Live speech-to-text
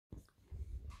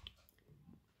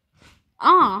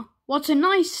Ah, what a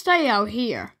nice day out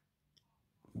here.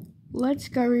 Let's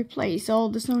go replace all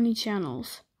the Sony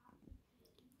channels.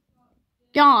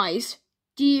 Guys,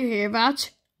 do you hear that?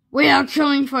 We are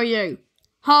coming for you.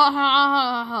 Ha ha ha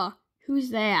ha ha. Who's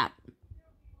that?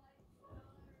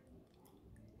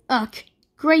 Ugh,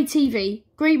 great TV,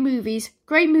 great movies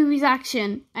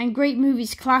action, and great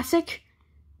movies classic.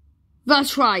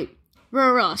 That's right,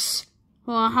 we're us.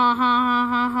 Ha ha ha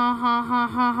ha ha ha ha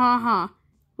ha ha ha.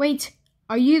 Wait,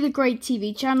 are you the great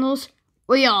TV channels?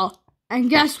 We are, and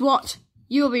guess what?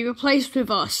 You'll be replaced with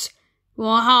us.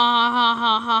 Ha ha ha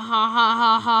ha ha ha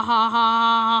ha ha ha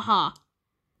ha ha.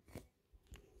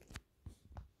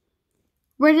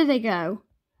 Where did they go?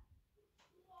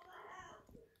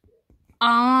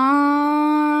 Ah.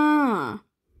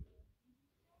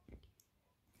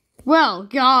 Well,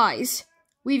 guys,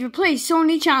 we've replaced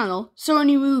Sony Channel,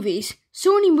 Sony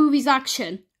Movies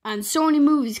Action, and Sony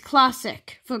Movies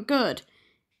Classic for good.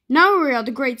 Now we are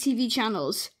the great TV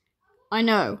channels. I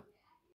know.